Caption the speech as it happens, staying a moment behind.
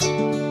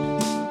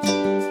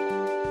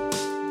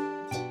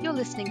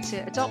listening to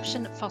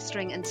Adoption,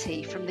 Fostering and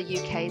Tea from the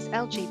UK's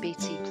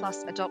LGBT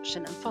plus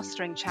adoption and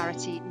fostering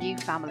charity New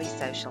Family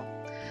Social.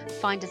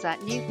 Find us at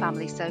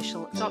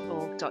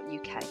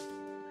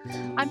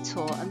newfamilysocial.org.uk. I'm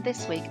Tor, and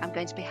this week I'm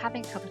going to be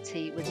having a cup of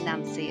tea with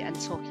Nancy and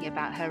talking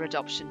about her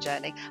adoption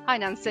journey. Hi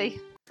Nancy.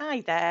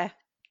 Hi there.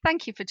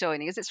 Thank you for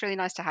joining us. It's really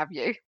nice to have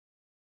you.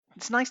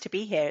 It's nice to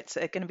be here. It's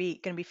going to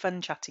be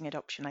fun chatting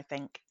adoption, I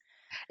think.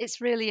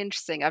 It's really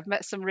interesting. I've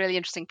met some really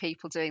interesting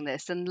people doing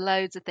this, and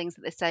loads of things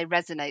that they say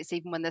resonates,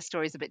 even when their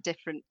story's a bit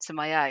different to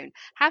my own.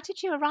 How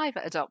did you arrive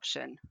at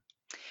adoption?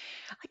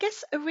 I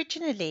guess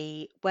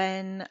originally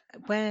when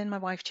my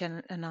wife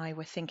Jen and I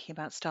were thinking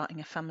about starting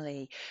a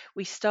family,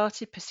 we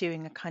started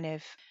pursuing a kind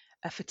of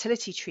a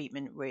fertility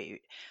treatment route,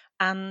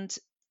 and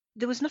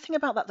there was nothing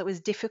about that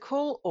was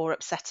difficult or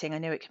upsetting. I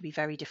know it can be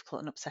very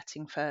difficult and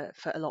upsetting for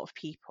a lot of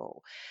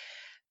people,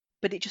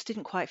 but it just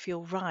didn't quite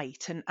feel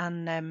right.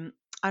 And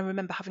I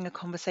remember having a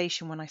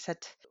conversation when I said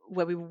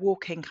where we were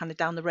walking kind of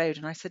down the road,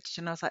 and I said to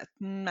Jen, I was like,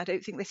 I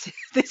don't think this is,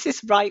 this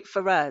is right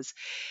for us.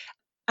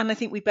 And I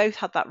think we both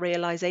had that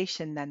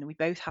realization then. We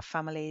both have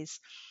families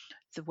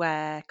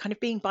where kind of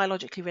being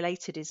biologically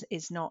related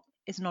is not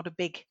a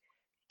big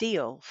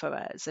deal for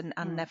us, and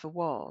never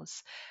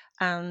was.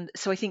 And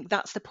so I think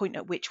that's the point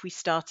at which we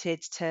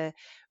started to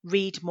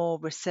read more,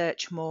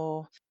 research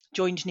more,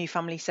 joined New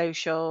Family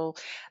Social,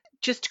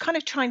 just to kind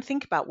of try and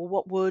think about, well,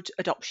 what would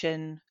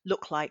adoption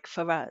look like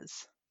for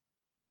us?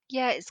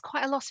 Yeah, it's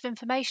quite a lot of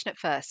information at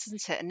first,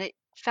 isn't it? And it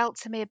felt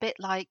to me a bit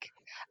like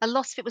a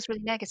lot of it was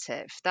really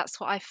negative. That's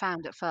what I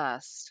found at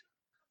first.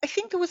 I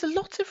think there was a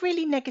lot of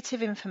really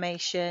negative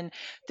information.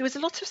 There was a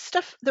lot of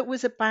stuff that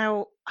was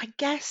about, I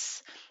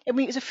guess, I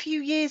mean, it was a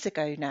few years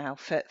ago now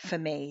for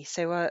me.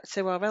 So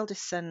our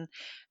eldest son,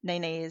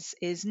 Nene,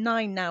 is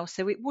 9 now.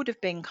 So it would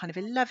have been kind of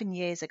 11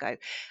 years ago.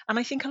 And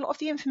I think a lot of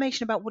the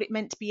information about what it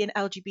meant to be an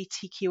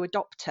LGBTQ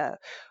adopter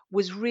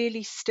was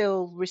really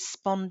still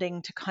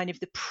responding to kind of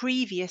the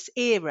previous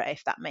era,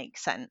 if that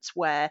makes sense,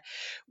 where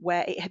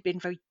it had been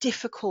very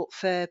difficult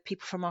for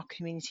people from our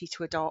community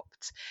to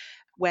adopt,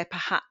 where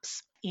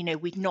perhaps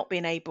we'd not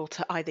been able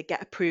to either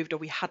get approved, or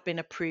we had been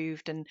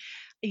approved and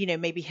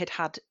maybe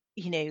had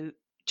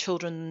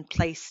children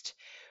placed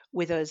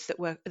with us that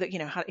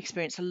had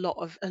experienced a lot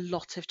of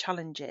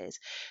challenges.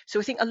 So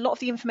I think a lot of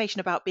the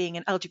information about being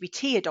an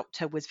LGBT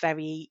adopter was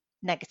very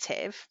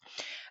negative.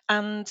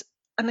 And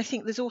I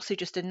think there's also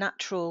just a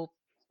natural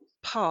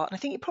part, and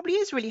I think it probably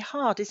is really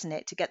hard, isn't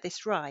it, to get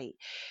this right.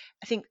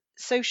 I think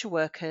social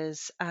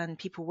workers and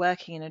people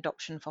working in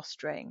adoption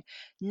fostering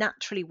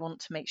naturally want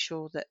to make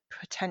sure that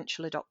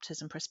potential adopters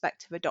and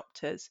prospective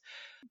adopters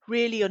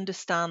really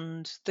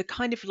understand the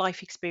kind of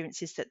life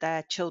experiences that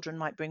their children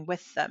might bring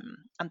with them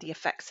and the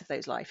effects of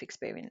those life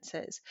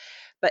experiences.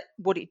 But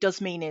what it does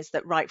mean is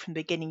that right from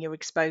the beginning, you're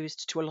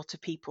exposed to a lot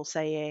of people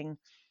saying,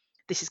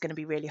 this is going to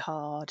be really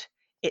hard.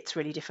 It's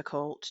really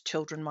difficult.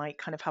 Children might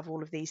kind of have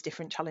all of these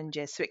different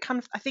challenges. So it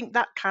can, I think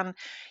that can,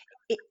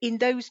 in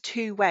those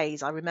two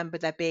ways, I remember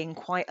there being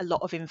quite a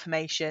lot of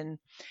information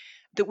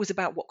that was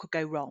about what could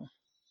go wrong,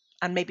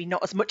 and maybe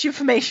not as much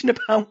information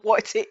about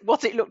what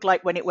it looked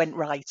like when it went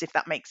right, if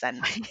that makes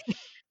sense.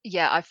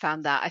 Yeah, I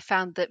found that. I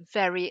found that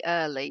very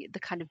early,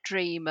 the kind of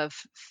dream of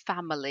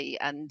family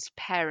and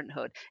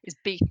parenthood is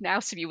beaten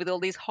out of you with all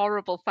these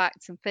horrible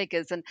facts and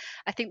figures. And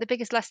I think the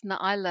biggest lesson that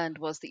I learned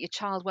was that your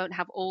child won't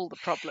have all the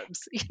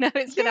problems. It's going to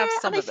have Yeah, and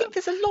some I of think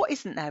them. there's a lot,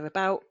 isn't there,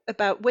 about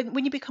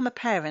when you become a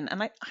parent,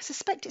 and I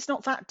suspect it's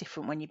not that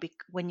different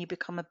when you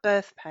become a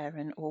birth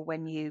parent or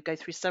when you go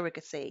through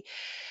surrogacy.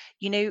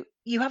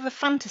 You have a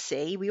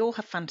fantasy. We all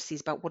have fantasies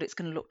about what it's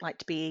going to look like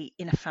to be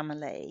in a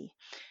family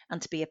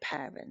and to be a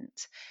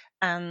parent.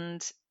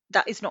 And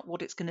that is not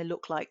what it's going to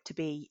look like to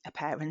be a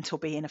parent or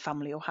be in a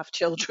family or have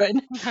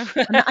children.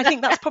 And I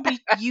think that's probably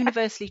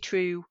universally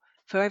true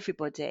for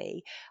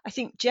everybody. I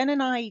think Jen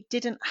and I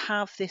didn't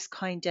have this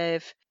kind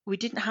of, we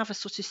didn't have a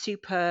sort of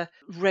super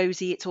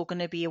rosy, it's all going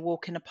to be a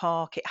walk in a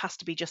park, it has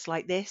to be just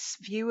like this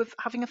view of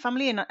having a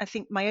family. And I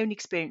think my own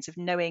experience of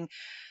knowing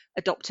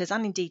adopters,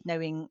 and indeed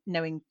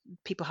knowing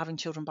people having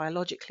children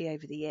biologically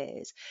over the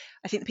years,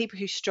 I think the people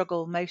who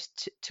struggle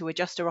most to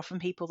adjust are often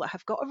people that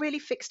have got a really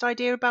fixed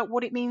idea about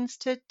what it means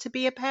to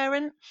be a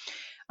parent.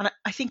 And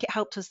I think it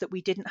helped us that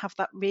we didn't have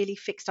that really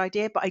fixed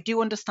idea. But I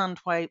do understand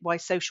why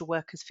social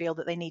workers feel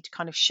that they need to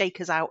kind of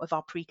shake us out of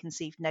our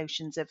preconceived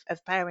notions of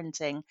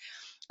parenting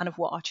and of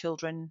what our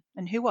children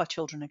and who our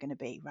children are going to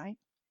be, right?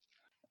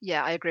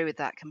 Yeah, I agree with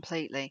that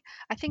completely.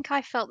 I think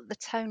I felt that the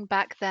tone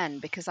back then,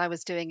 because I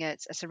was doing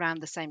it at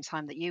around the same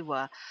time that you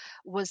were,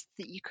 was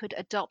that you could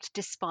adopt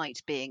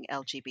despite being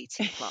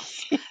LGBT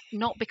plus.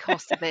 Not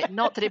because of it,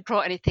 not that it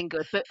brought anything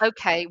good, but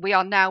okay, we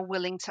are now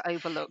willing to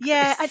overlook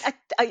Yeah, this.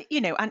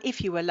 and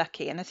if you were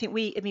lucky, and I think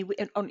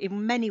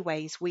in many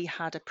ways, we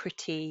had a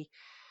pretty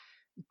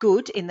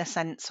good, in the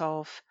sense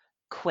of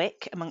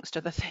quick, amongst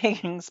other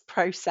things,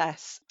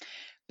 process.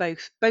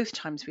 both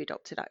times we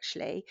adopted,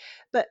 actually.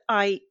 But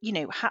I,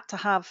 had to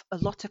have a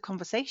lot of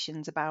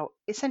conversations about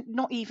it's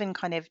not even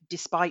kind of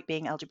despite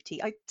being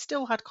LGBT. I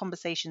still had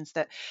conversations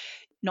that,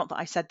 not that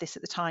I said this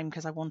at the time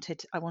because I wanted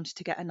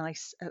to get a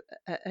nice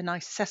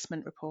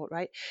assessment report,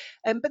 right?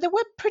 But they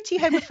were pretty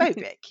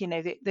homophobic.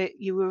 That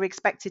you were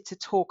expected to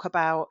talk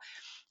about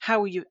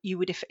how you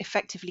would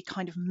effectively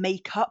kind of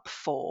make up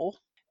for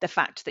the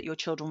fact that your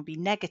children would be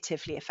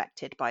negatively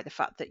affected by the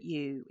fact that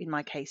in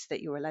my case, that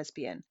you're a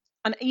lesbian.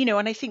 And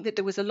I think that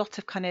there was a lot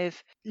of kind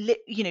of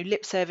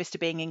lip service to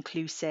being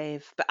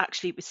inclusive, but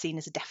actually it was seen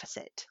as a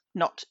deficit,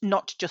 not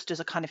just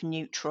as a kind of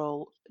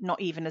neutral, not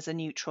even as a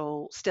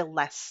neutral, still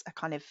less a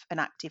kind of an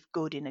active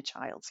good in a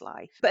child's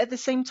life. But at the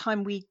same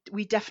time, we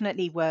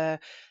definitely were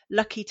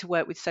lucky to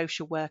work with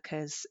social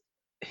workers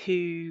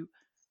who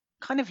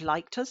kind of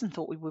liked us and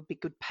thought we would be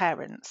good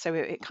parents. So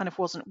it kind of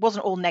wasn't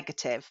all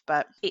negative,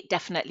 but it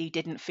definitely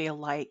didn't feel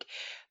like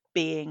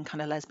being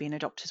kind of lesbian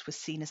adopters was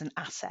seen as an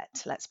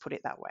asset. Let's put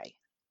it that way.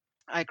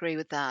 I agree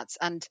with that.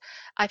 And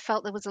I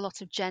felt there was a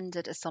lot of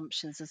gendered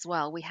assumptions as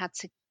well. We had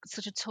to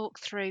sort of talk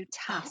through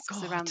Oh tasks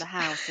God. around the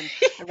house and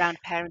around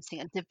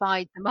parenting and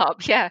divide them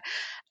up. Yeah.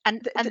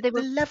 And the, and the, they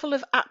the were, level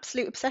of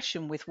absolute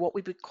obsession with what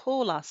we would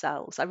call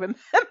ourselves. I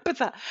remember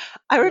that.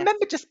 I yes.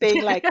 remember just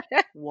being like,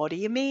 what do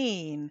you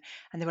mean?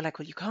 And they were like,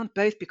 well, you can't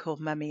both be called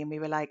mummy. And we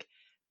were like,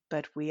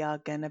 but we are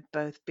gonna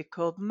both be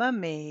called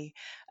mummy.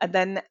 And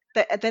then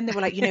they were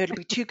like, it'll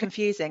be too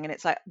confusing. And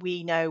it's like,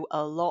 we know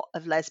a lot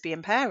of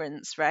lesbian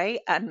parents,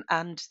 right? And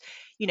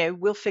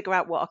we'll figure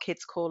out what our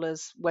kids call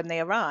us when they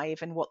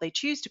arrive and what they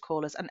choose to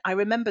call us. And I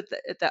remember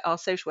that our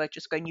social worker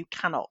just going, you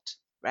cannot,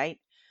 right?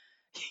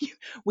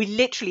 We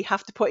literally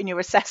have to put in your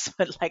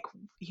assessment like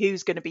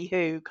who's going to be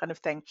who kind of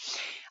thing.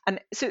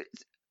 And so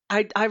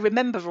I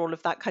remember all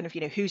of that kind of,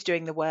 who's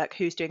doing the work,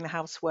 who's doing the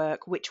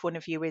housework, which one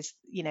of you is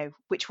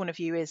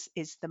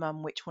the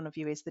mum, which one of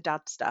you is the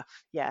dad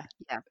stuff. Yeah,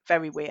 Yeah.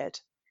 very weird.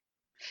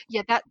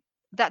 Yeah,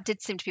 that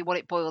did seem to be what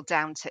it boiled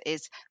down to,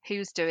 is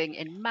who's doing,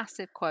 in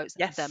massive quotes,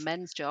 the Yes,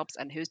 men's jobs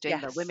and who's doing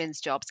the yes,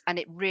 women's jobs. And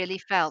it really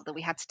felt that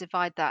we had to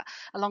divide that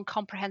along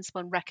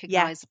comprehensible and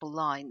yeah. recognizable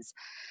lines.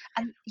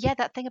 And yeah,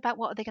 that thing about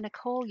what are they going to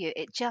call you,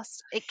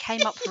 it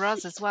came up for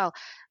us as well.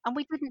 And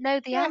we didn't know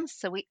the Yeah.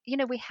 answer. We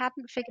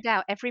hadn't figured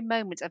out every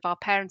moment of our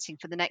parenting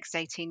for the next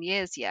 18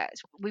 years yet.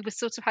 We were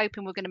sort of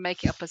hoping we were going to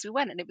make it up as we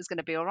went and it was going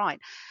to be all right.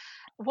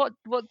 What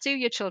do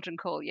your children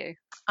call you?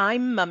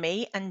 I'm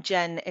mummy and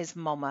Jen is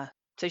mama.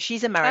 So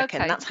she's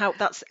American. Okay, That's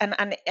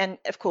and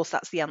of course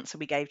that's the answer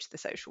we gave to the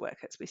social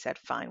workers. We said,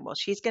 fine, well,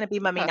 she's going to be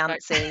mummy perfect.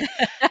 Nancy.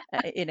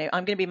 I'm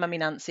going to be mummy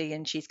Nancy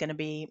and she's going to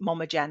be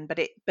mama Jen, but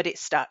it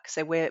stuck.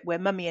 So we're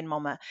mummy and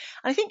mama.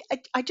 And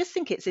I just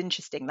think it's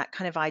interesting, that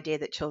kind of idea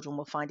that children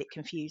will find it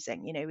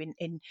confusing.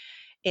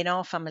 In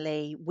our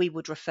family, we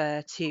would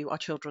refer to our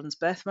children's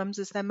birth mums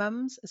as their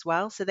mums as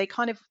well. So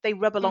they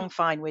rub Mm. along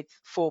fine with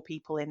four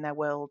people in their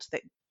world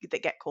that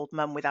get called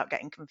mum without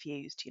getting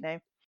confused.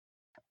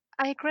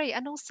 I agree.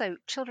 And also,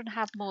 children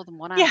have more than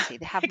one Yeah, auntie,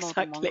 they have more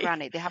than one exactly.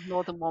 granny, they have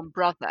more than one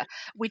brother.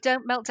 We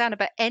don't melt down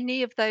about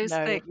any of those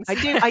No, things. I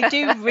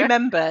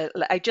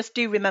just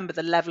do remember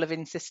the level of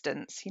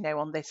insistence,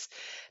 on this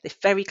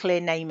very clear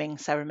naming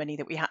ceremony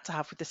that we had to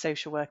have with the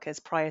social workers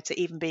prior to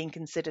even being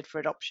considered for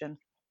adoption.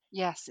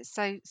 Yes, it's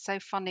so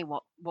funny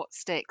what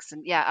sticks.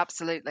 And yeah,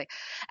 absolutely.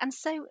 And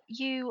so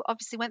you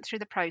obviously went through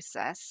the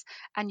process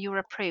and you were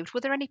approved.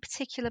 Were there any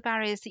particular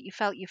barriers that you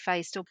felt you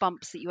faced or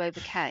bumps that you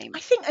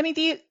overcame? I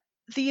mean,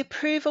 the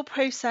approval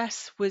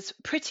process was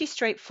pretty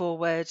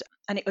straightforward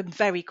and it was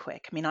very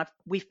quick. I mean,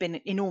 we've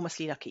been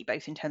enormously lucky,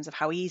 both in terms of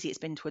how easy it's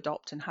been to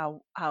adopt and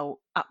how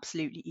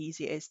absolutely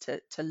easy it is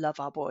to love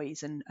our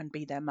boys and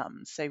be their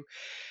mums.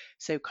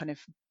 So kind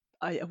of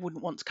I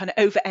wouldn't want to kind of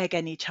over egg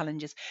any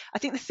challenges. I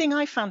think the thing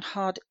I found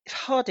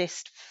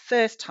hardest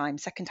first time,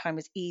 second time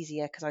was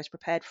easier because I was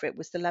prepared for it,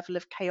 was the level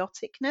of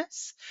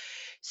chaoticness.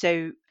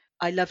 So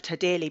I loved her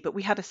dearly, but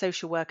we had a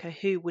social worker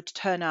who would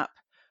turn up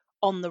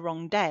on the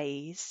wrong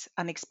days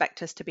and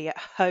expect us to be at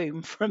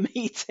home for a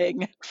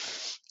meeting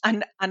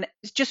and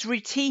just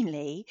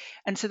routinely.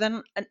 And so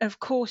then, and of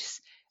course,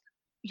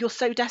 you're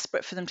so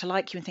desperate for them to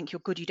like you and think you're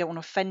good, you don't want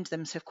to offend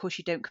them, so of course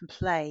you don't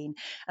complain.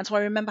 And so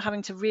I remember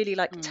having to really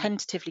like Mm.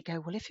 tentatively go,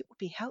 well, if it would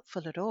be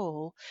helpful at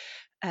all,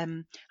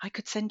 I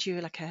could send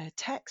you like a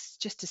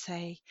text just to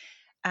say.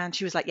 And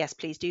she was like, yes,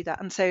 please do that.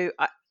 And so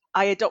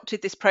I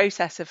adopted this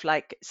process of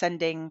like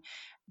sending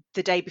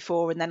the day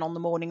before and then on the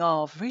morning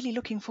of, really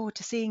looking forward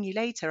to seeing you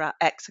later at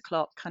X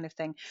o'clock kind of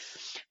thing.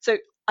 So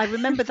I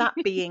remember that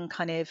being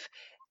kind of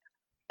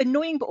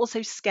annoying but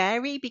also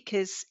scary,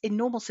 because in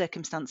normal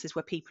circumstances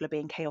where people are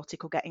being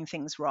chaotic or getting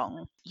things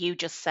wrong, you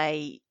just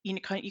say,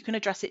 you can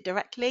address it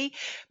directly,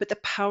 but the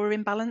power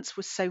imbalance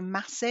was so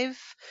massive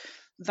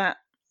that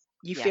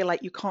you Yeah. feel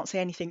like you can't say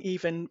anything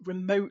even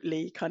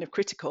remotely kind of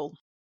critical.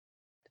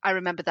 I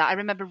remember that. I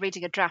remember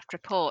reading a draft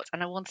report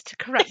and I wanted to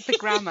correct the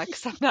grammar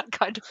because I'm that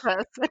kind of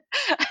person.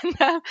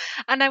 and, um,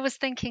 and I was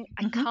thinking,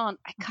 I Hmm. can't,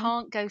 I Hmm.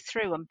 can't go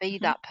through and be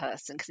Hmm. that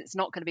person because it's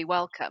not going to be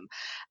welcome.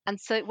 And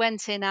so it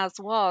went in as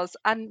was,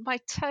 and my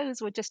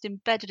toes were just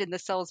embedded in the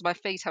soles of my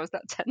feet. I was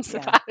that tense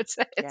Yeah, about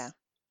it. yeah.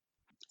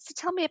 So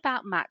tell me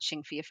about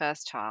matching for your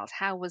first child.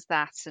 How was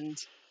that, and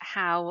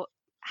how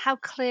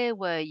clear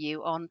were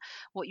you on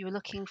what you were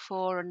looking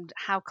for, and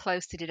how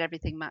closely did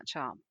everything match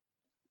up?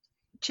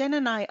 Jen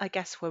and I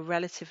guess, were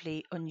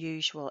relatively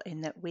unusual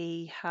in that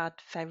we had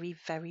very,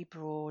 very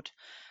broad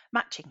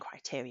matching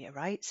criteria,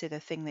 right? So the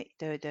thing that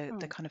the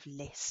Hmm. kind of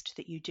list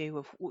that you do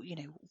of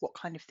what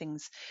kind of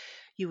things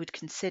you would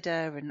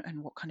consider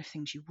and what kind of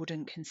things you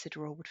wouldn't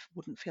consider or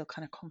wouldn't feel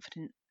kind of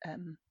confident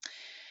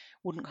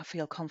wouldn't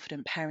feel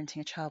confident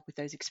parenting a child with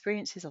those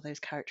experiences or those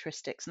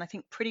characteristics. And I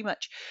think pretty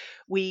much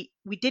we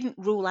didn't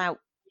rule out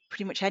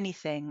pretty much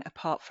anything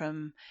apart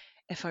from,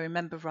 if I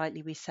remember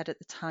rightly, we said at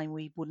the time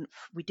we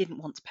didn't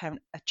want to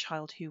parent a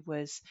child who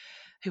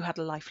had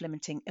a life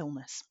limiting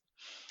illness.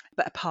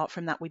 But apart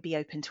from that, we'd be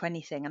open to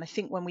anything. And I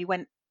think when we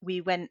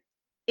went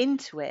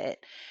into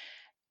it,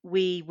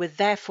 we were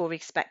therefore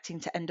expecting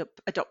to end up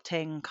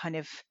adopting kind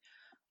of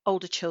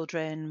older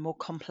children, more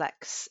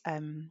complex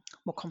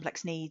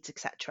needs,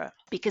 etc.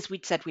 Because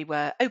we'd said we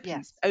were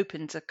Yes.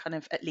 open to kind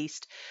of at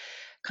least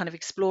kind of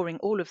exploring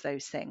all of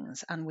those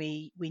things, and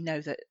we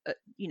know that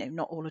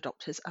not all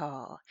adopters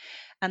are.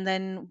 And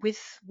then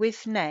with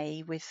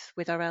Nay,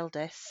 with our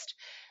eldest,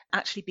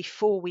 actually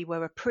before we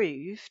were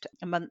approved,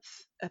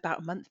 about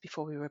a month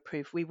before we were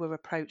approved, we were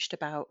approached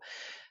about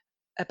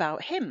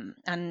him,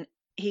 and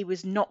he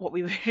was not what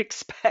we were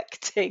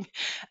expecting.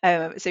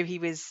 So he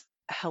was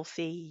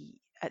healthy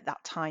at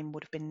that time,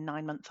 would have been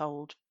 9-month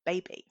old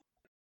baby.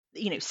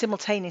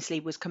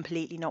 Simultaneously was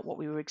completely not what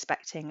we were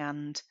expecting,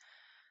 and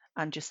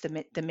just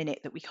the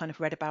minute that we kind of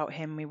read about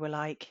him, we were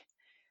like,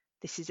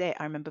 this is it.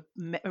 I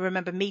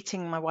remember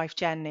meeting my wife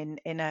Jen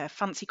in a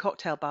fancy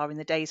cocktail bar in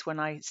the days when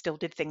I still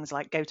did things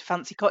like go to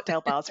fancy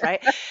cocktail bars,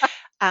 right?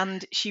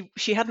 And she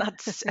hadn't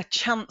had a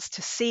chance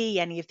to see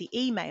any of the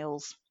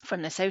emails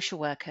from the social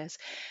workers,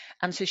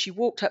 and so she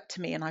walked up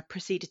to me, and I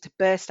proceeded to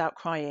burst out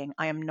crying.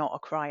 I am not a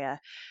crier,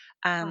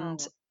 and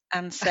Oh.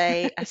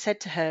 I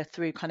said to her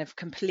through kind of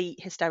complete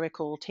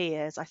hysterical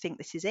tears, I think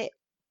this is it.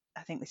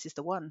 I think this is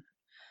the one.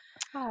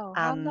 Oh,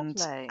 how and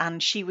lovely.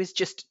 and she was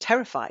just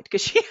terrified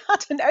because she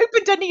hadn't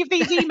opened any of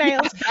these Yeah,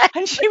 emails, I bet.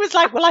 and she was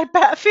like, well, I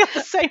better feel the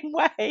same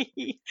way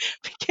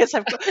because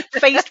I've got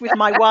faced with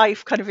my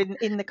wife kind of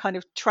in the kind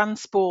of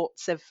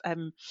transports of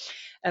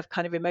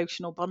kind of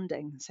emotional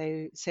bonding. So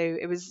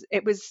it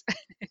was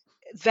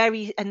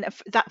very, and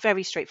that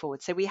very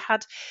straightforward. So we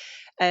had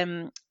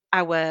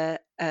our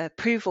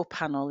approval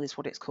panel is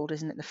what it's called,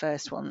 isn't it, the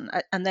first one?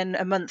 And then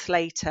a month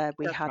later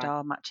we That's had right.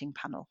 our matching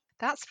panel.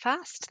 That's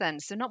fast then,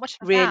 so not much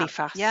of a Really gap.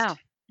 Yeah. fast,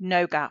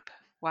 no gap,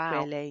 Wow.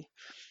 really.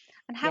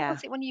 And how Yeah.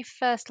 was it when you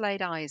first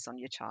laid eyes on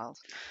your child?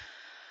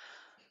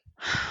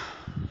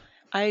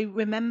 I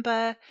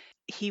remember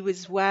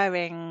he's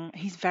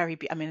very,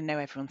 I mean, I know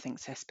everyone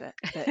thinks this, but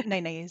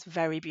Nene is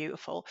very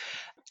beautiful.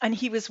 And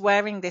he was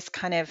wearing this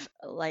kind of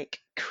like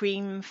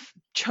cream,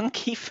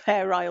 chunky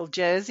Fair Isle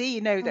jersey,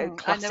 the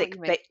I know what you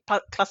mean.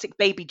 classic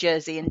baby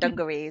jersey and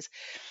dungarees.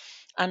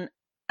 And,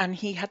 and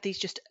he had these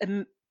just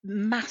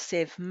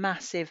massive,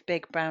 massive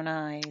big brown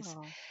eyes.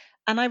 Oh.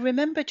 And I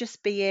remember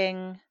just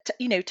being,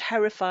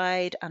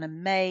 terrified and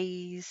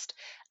amazed.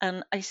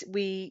 And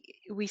we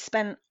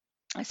spent,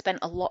 I spent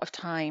a lot of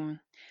time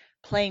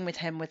playing with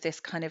him with this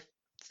kind of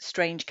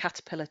strange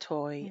caterpillar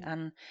toy. Mm.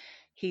 And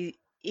he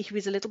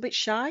was a little bit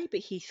shy, but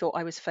he thought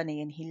I was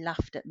funny, and he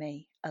laughed at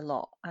me a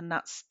lot. And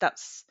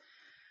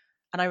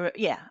and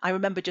I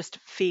remember just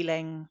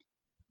feeling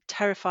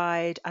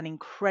terrified and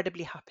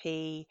incredibly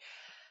happy,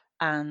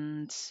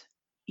 and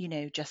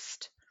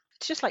just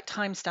it's just like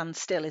time stands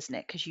still, isn't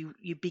it? Because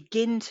you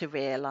begin to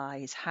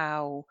realize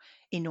how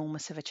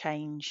enormous of a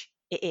change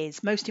it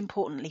is, most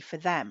importantly for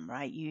them,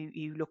 right?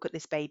 You look at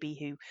this baby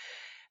who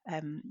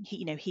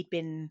he'd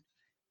been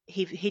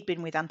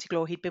with Auntie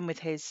Gloria, he'd been with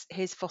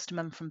his foster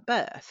mum from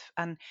birth,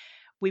 and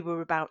we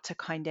were about to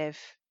kind of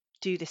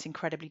do this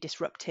incredibly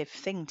disruptive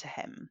thing to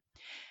him.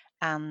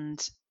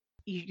 And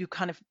you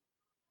kind of,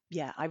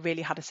 yeah, I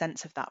really had a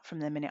sense of that from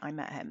the minute I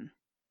met him.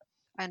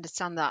 I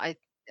understand that.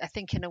 I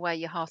think in a way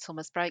your heart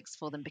almost breaks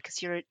for them because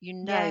you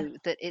Yeah, know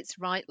that it's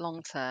right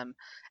long term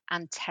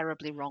and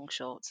terribly wrong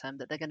short term,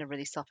 that they're going to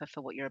really suffer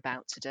for what you're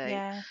about to do.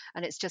 yeah,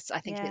 And it's just, I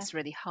think yeah. it's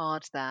really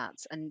hard, that,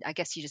 and I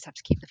guess you just have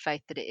to keep the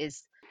faith that it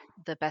is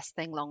the best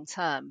thing long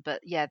term.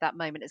 But yeah, that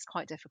moment is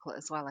quite difficult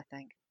as well, I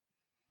think.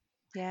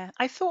 Yeah,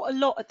 I thought a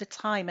lot at the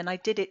time, and I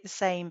did it the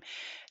same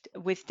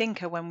with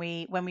Thinker when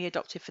we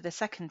adopted for the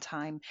second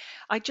time.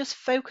 I just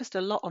focused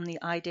a lot on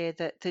the idea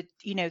that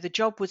the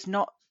job was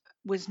not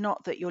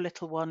that your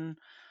little one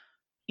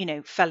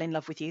fell in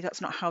love with you.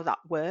 That's not how that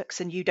works,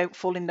 and you don't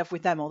fall in love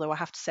with them. Although I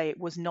have to say it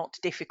was not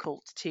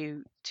difficult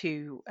to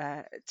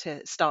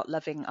start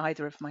loving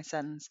either of my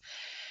sons.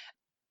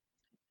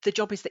 The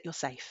job is that you're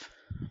safe,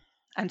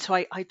 And so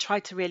I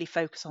tried to really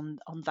focus on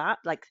that.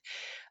 Like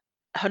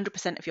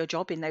 100% of your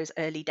job in those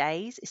early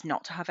days is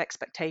not to have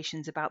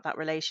expectations about that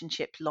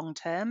relationship long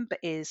term, but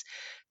is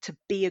to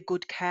be a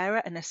good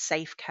carer and a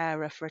safe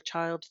carer for a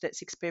child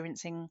that's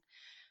experiencing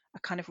a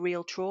kind of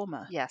real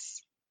trauma.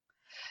 Yes.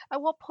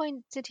 At what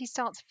point did he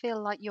start to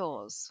feel like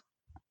yours?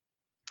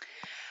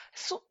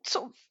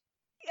 So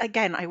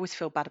again, I always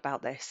feel bad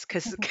about this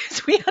because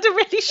we had a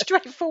really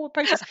straightforward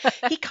process.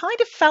 He kind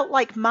of felt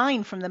like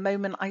mine from the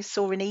moment I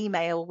saw an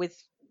email with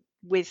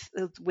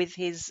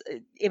his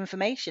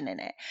information in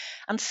it,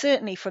 and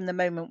certainly from the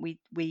moment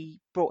we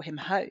brought him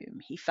home,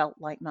 he felt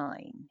like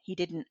mine. He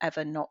didn't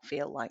ever not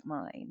feel like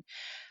mine.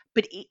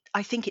 But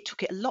I think it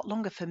took it a lot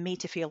longer for me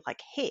to feel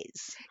like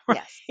his,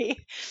 Yes. right?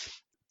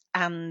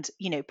 And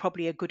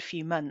probably a good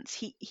few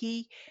months.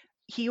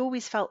 He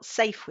always felt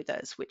safe with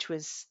us, which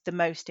was the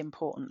most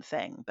important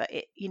thing. But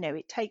it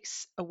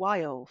takes a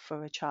while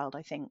for a child,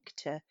 I think,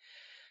 to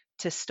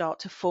start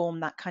to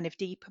form that kind of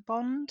deeper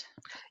bond.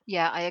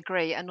 Yeah, I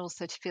agree. And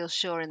also to feel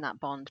sure in that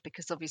bond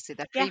because obviously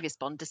their Yeah, previous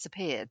bond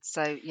disappeared.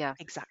 So, yeah,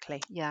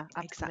 exactly, yeah,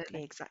 exactly,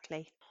 absolutely.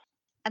 exactly.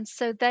 And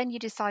so then you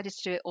decided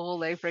to do it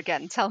all over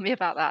again. Tell me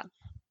about that.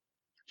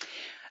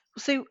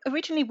 So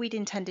originally we'd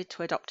intended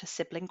to adopt a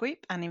sibling group,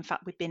 and in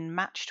fact we'd been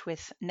matched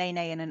with Nene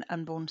and an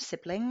unborn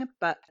sibling,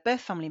 but a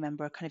birth family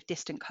member, a kind of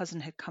distant cousin,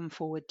 had come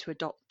forward to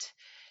adopt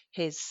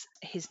his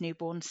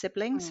newborn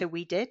sibling. Mm, So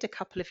we did. A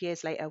couple of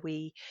years later,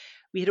 we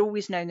had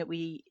always known that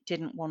we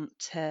didn't want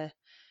to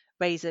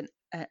raise an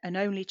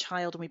only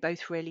child, and we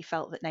both really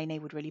felt that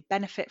Nene would really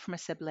benefit from a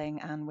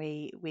sibling, and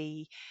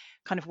we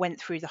kind of went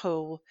through the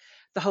whole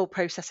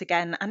process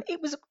again, and it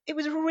was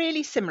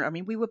really similar. I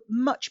mean, we were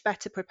much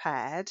better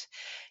prepared,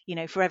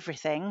 for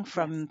everything yes.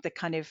 from the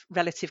kind of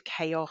relative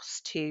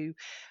chaos to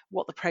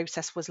what the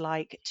process was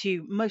like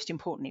to, most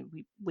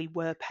importantly, we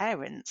were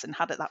parents and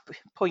had at that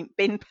point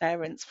been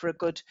parents for a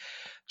good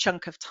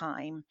chunk of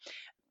time,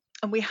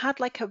 and we had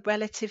like a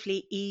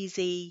relatively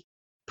easy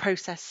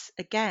process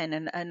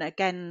again, and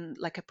again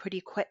like a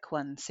pretty quick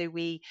one. So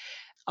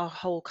our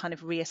whole kind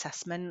of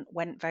reassessment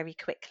went very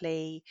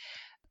quickly.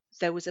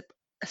 There was a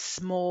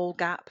small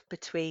gap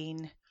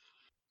between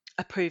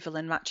approval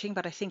and matching,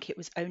 but I think it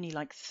was only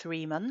like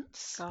 3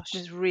 months. It Gosh.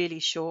 was really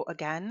short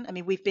again. I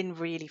mean, we've been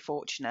really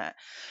fortunate.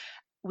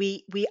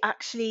 We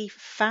actually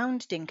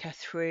found Dinka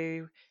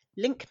through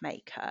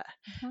Linkmaker,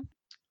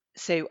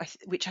 Mhm.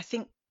 which I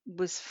think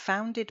was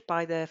founded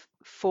by the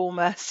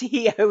former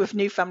CEO of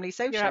New Family You're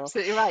Social.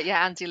 absolutely right.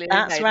 Yeah, Andy Leary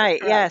That's May, that's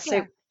right. correct.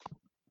 Yeah.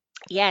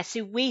 Yeah.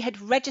 So we had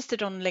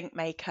registered on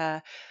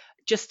Linkmaker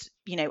just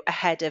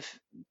ahead of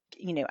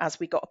as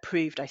we got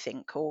approved, I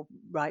think, or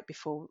right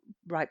before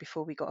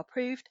we got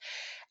approved,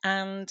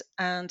 and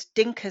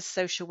Dinka's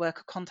social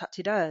worker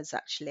contacted us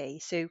actually.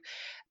 So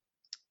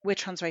we're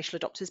transracial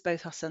adopters,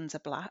 both our sons are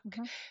black,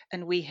 Mhm.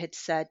 and we had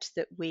said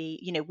that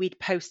we'd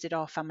posted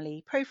our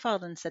family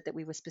profile and said that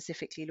we were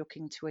specifically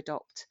looking to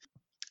adopt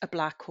a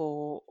black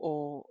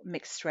or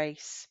mixed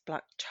race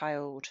black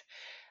child,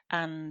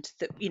 and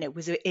that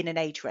was in an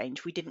age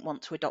range. We didn't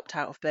want to adopt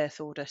out of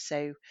birth order,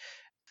 so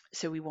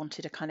we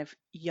wanted a kind of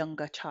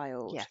younger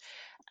child. Yes.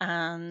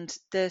 And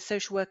the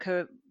social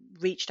worker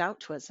reached out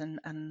to us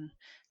and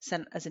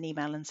sent us an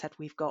email and said,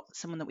 we've got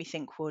someone that we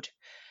think would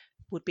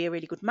be a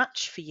really good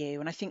match for you.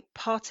 And I think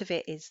part of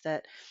it is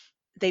that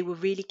they were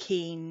really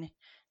keen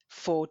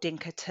for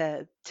Dinka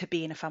to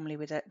be in a family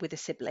with a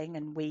sibling,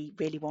 and we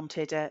really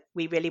wanted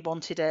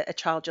a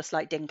child just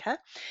like Dinka.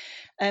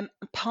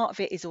 Part of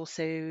it is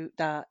also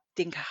that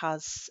Dinka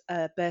has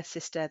a birth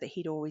sister that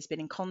he'd always been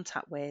in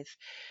contact with,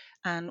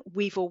 and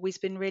we've always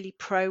been really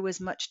pro as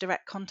much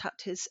direct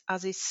contact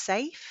as is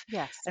safe.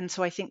 Yes. And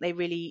so I think they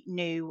really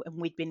knew, and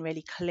we'd been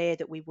really clear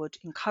that we would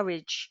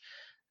encourage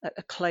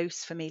a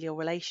close familial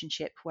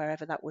relationship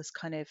wherever that was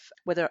kind of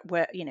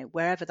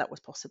wherever that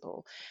was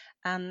possible.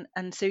 And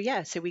so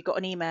yeah, so we got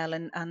an email,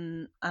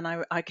 and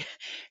I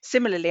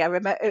similarly, I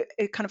remember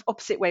a kind of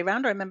opposite way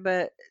around. I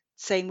remember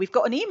saying, we've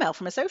got an email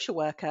from a social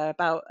worker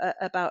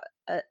about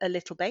a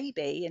little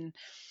baby,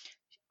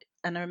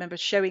 and I remember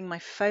showing my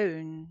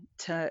phone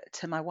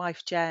to my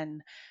wife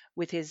Jen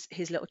with his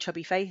little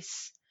chubby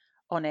face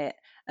on it,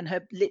 and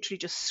her literally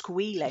just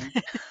squealing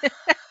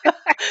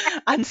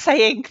and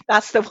saying,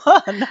 that's the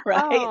one,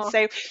 right?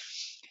 Oh,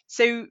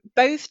 So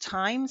both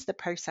times the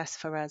process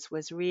for us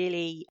was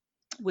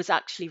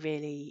actually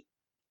really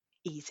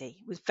easy.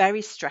 It was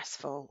very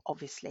stressful,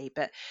 obviously,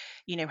 but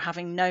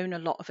having known a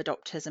lot of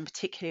adopters, and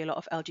particularly a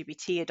lot of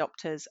LGBT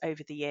adopters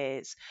over the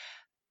years,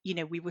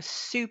 we were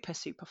super,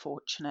 super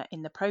fortunate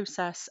in the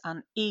process,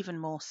 and even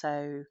more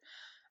so.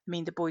 I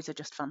mean, the boys are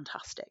just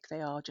fantastic. They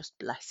are just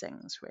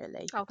blessings,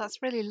 really. oh,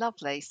 that's really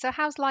lovely. So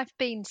how's life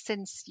been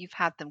since you've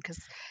had them? Because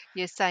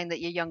you're saying that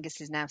your youngest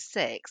is now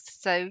 6.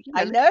 So,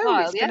 I a little know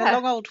while, it's been a yeah.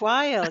 long old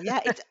while. Yeah,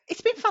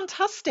 it's been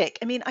fantastic.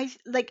 I mean,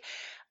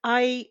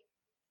 I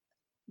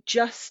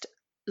just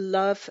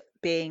love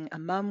being a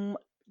mum.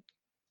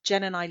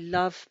 Jen and I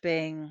love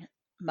being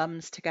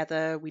mums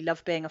together. We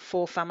love being a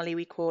four family,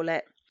 we call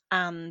it.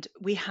 And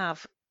we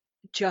have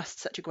just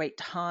such a great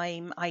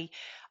time. I've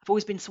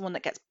always been someone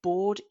that gets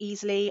bored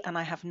easily, and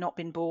I have not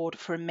been bored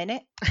for a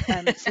minute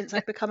since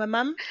I've become a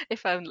mum.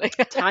 If only.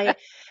 Tired,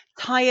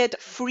 tired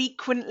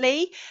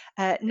frequently,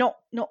 not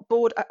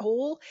bored at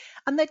all,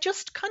 and they're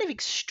just kind of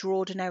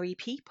extraordinary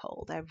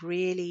people. They're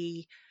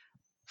really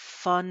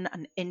fun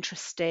and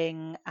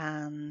interesting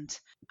and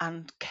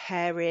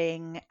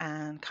caring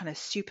and kind of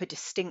super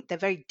distinct. They're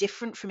very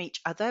different from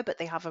each other, but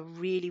they have a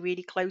really,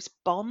 really close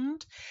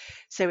bond.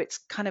 So it's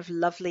kind of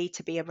lovely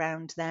to be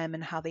around them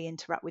and how they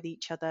interact with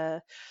each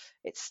other.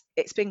 It's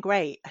been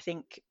great. I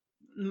think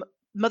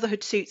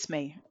motherhood suits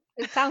me.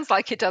 It sounds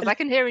like it does. I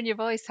can hear in your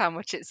voice how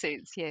much it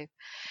suits you.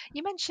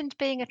 You mentioned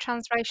being a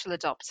transracial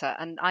adopter,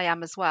 and I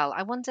am as well.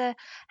 I wonder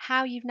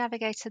how you've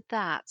navigated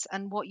that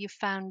and what you've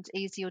found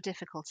easy or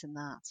difficult in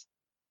that.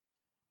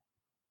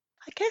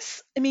 I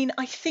guess, I mean,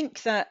 I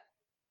think that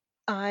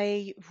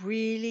I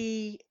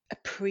really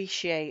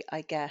appreciate,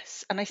 I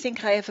guess, and I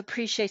think I have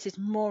appreciated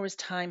more as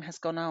time has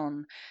gone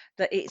on,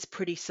 that it's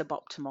pretty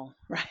suboptimal,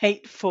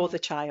 right, for Mm, the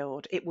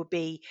child. It would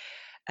be,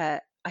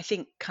 I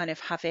think, kind of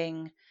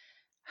having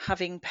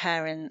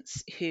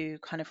parents who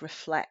kind of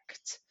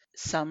reflect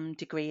some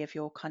degree of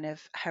your kind of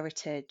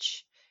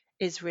heritage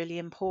is really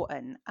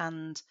important.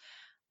 And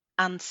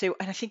I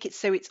think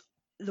it's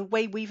the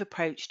way we've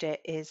approached it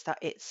is that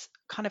it's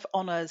kind of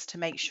on us to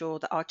make sure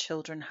that our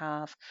children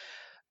have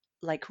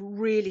like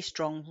really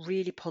strong,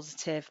 really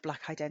positive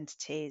Black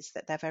identities,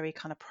 that they're very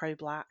kind of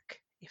pro-Black,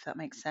 if that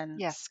makes sense,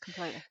 yes,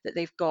 completely. that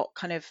they've got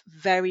kind of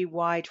very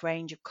wide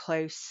range of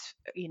close,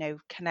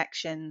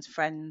 connections,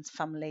 friends,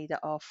 family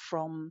that are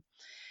from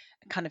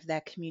kind of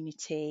their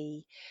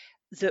community,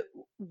 that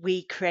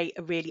we create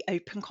a really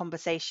open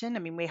conversation. I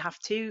mean, we have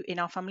to in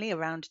our family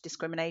around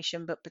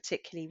discrimination, but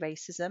particularly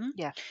racism.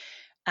 Yeah.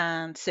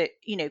 And so,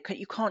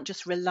 you can't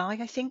just rely,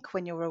 I think,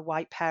 when you're a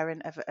white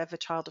parent of a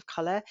child of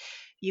color,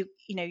 you're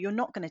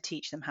not going to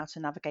teach them how to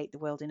navigate the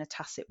world in a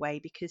tacit way,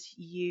 because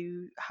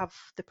you have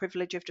the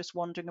privilege of just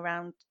wandering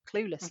around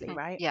cluelessly,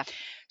 right? Yeah.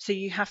 So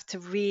you have to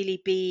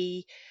really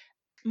be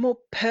more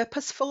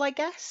purposeful, I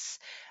guess.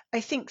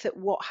 I think that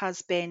what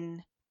has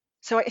been,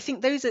 so I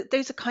think those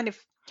are kind of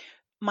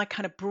my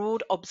kind of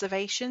broad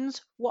observations.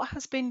 What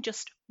has been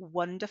just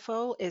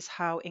wonderful is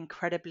how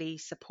incredibly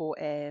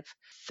supportive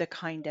the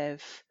kind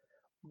of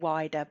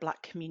wider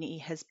Black community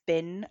has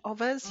been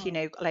of us.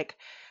 Mm, Like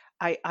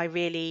I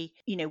really,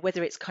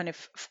 whether it's kind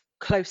of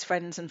close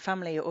friends and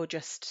family or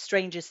just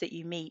strangers that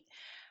you meet,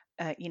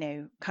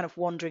 kind of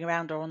wandering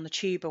around or on the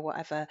tube or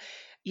whatever,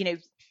 you know,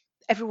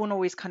 everyone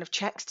always kind of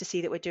checks to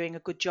see that we're doing a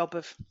good job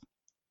of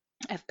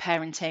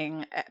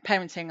parenting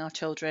our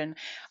children.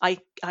 I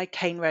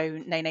cane row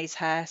Nene's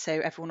hair, so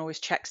everyone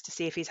always checks to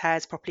see if his hair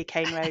is properly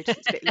cane rowed, if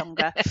it's a bit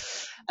longer,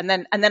 and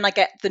then I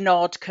get the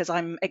nod because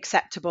I'm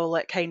acceptable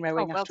at cane oh,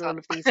 rowing well after done. all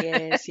of these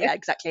years. Yeah,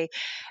 exactly.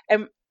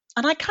 And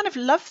I kind of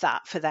love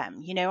that for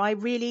them. I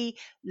really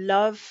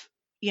love.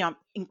 I'm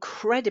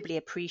incredibly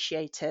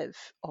appreciative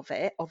of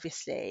it,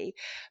 obviously,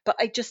 but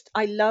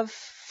I love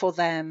for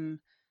them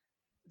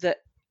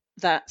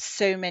that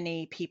so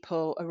many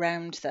people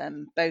around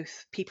them,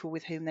 both people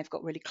with whom they've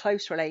got really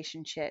close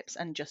relationships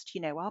and just,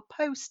 our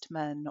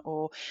postman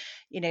or,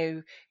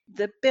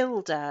 the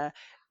builder,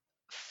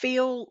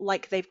 feel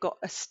like they've got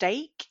a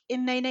stake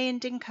in Nene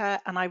and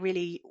Dinka, and I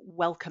really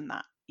welcome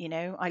that.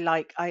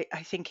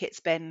 I think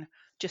it's been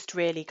just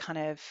really kind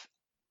of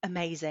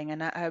amazing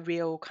and a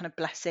real kind of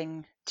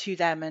blessing to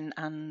them,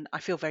 and I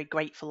feel very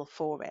grateful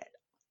for it.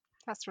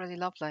 That's really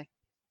lovely.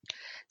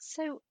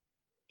 So,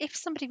 if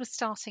somebody was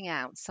starting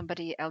out,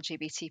 somebody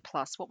LGBT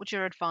plus, what would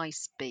your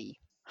advice be?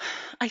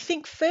 I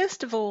think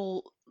first of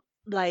all,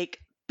 like,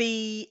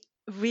 be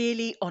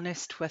really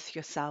honest with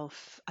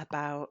yourself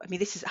about. I mean,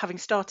 this is having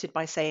started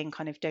by saying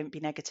kind of don't be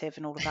negative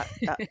and all of that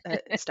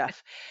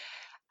stuff.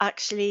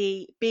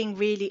 Actually, being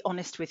really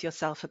honest with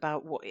yourself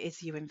about what it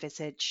is you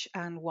envisage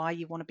and why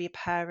you want to be a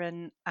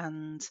parent,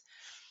 and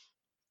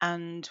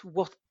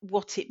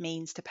what it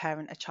means to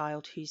parent a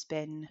child who's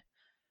been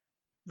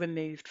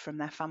removed from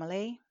their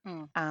family,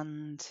 Mm,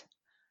 and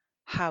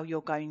how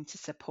you're going to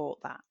support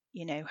that,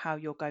 how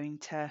you're going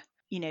to,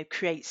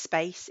 create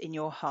space in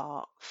your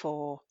heart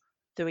for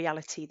the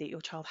reality that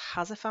your child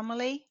has a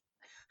family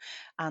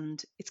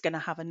and it's going to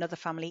have another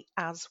family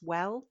as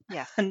well.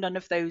 yeah, And none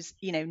of those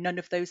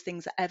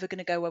things are ever going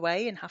to go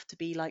away and have to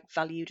be like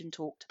valued and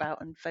talked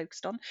about and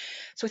focused on.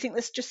 So I think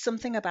there's just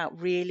something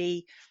about,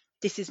 really,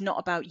 this is not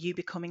about you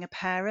becoming a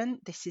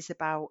parent, this is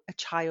about a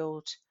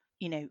child,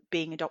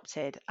 being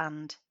adopted,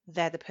 and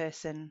they're the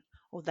person,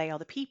 or they are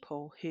the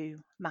people who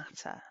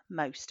matter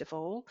most of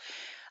all.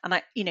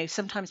 And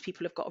sometimes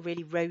people have got a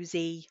really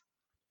rosy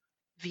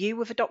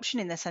view of adoption,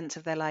 in the sense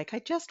of, they're like, I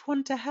just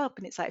want to help,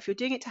 and it's like, if you're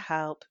doing it to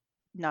help,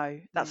 no,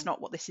 that's mm,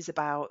 not what this is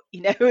about.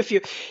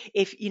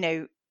 If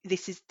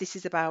this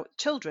is about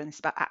children, it's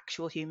about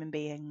actual human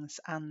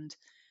beings, and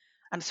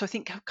And so I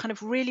think kind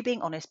of really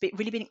being honest, but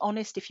really being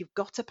honest if you've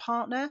got a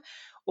partner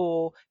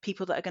or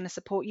people that are going to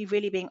support you,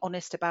 really being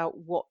honest about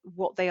what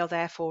they are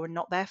there for and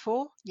not there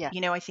for. Yeah.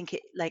 I think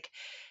it, like,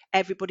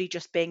 everybody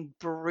just being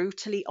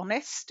brutally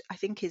honest, I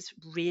think, is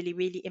really,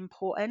 really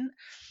important.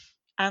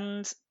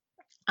 And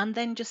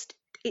then just,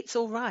 it's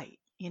all right.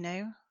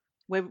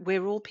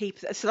 We're all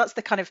people. So that's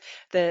the kind of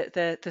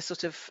the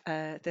sort of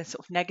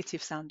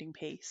negative sounding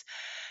piece.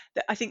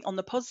 That I think on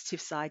the positive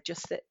side,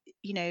 just that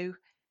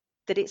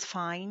that it's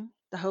fine.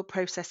 The whole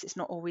process is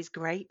not always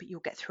great, but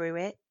you'll get through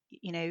it.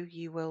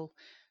 You will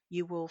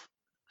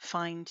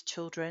find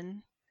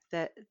children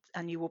that,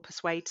 and you will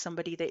persuade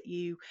somebody that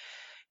you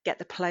get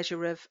the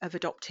pleasure of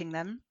adopting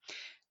them,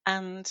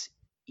 and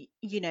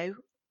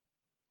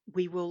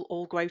we will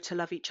all grow to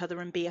love each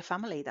other and be a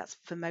family. That's,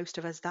 for most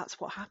of us, that's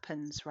what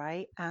happens,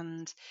 right?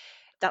 And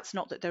that's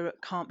not that there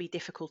can't be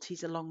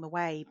difficulties along the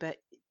way, but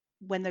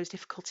when those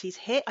difficulties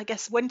hit, I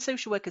guess when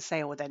social workers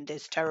say, oh, then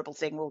this terrible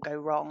thing will go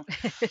wrong,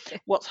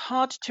 what's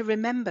hard to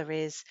remember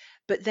is,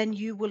 but then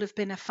you will have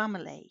been a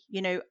family.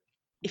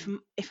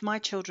 If my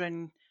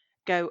children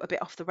go a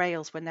bit off the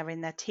rails when they're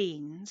in their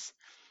teens,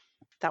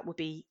 that would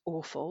be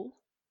awful,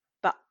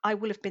 but I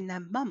will have been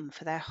their mum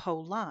for their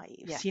whole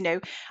lives. Yeah.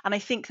 And I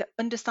think that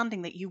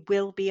understanding that you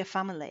will be a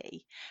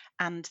family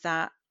and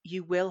that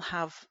you will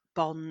have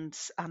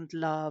bonds and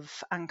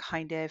love and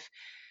kind of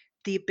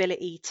the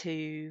ability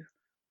to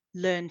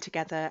learn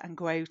together and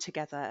grow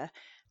together,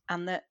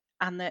 and that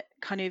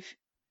kind of,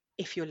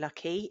 if you're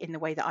lucky in the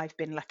way that I've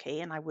been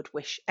lucky, and I would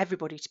wish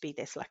everybody to be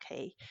this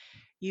lucky,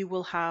 you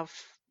will have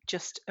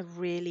just a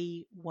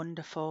really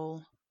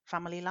wonderful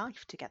family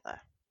life together.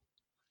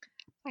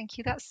 Thank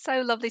you. That's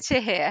so lovely to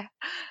hear.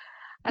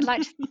 I'd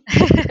like to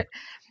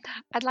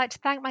I'd like to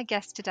thank my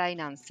guest today,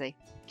 Nancy.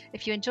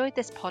 If you enjoyed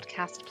this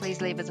podcast, please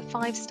leave us a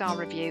 5-star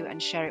review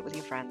and share it with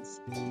your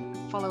friends.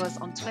 Follow us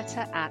on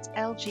Twitter at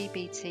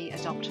LGBT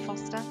Adopt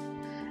Foster,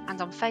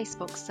 and on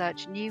Facebook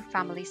search New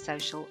Family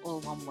Social, all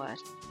one word.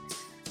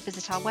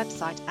 Visit our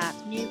website at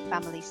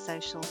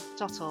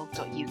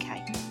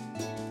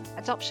newfamilysocial.org.uk.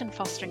 Adoption,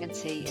 Fostering and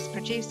Tea is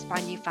produced by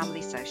New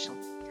Family Social.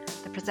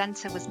 The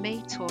presenter was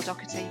me, Tor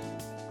Doherty,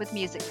 with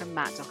music from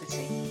Matt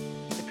Doherty.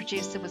 The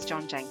producer was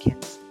John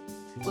Jenkins.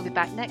 We'll be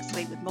back next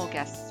week with more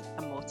guests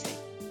and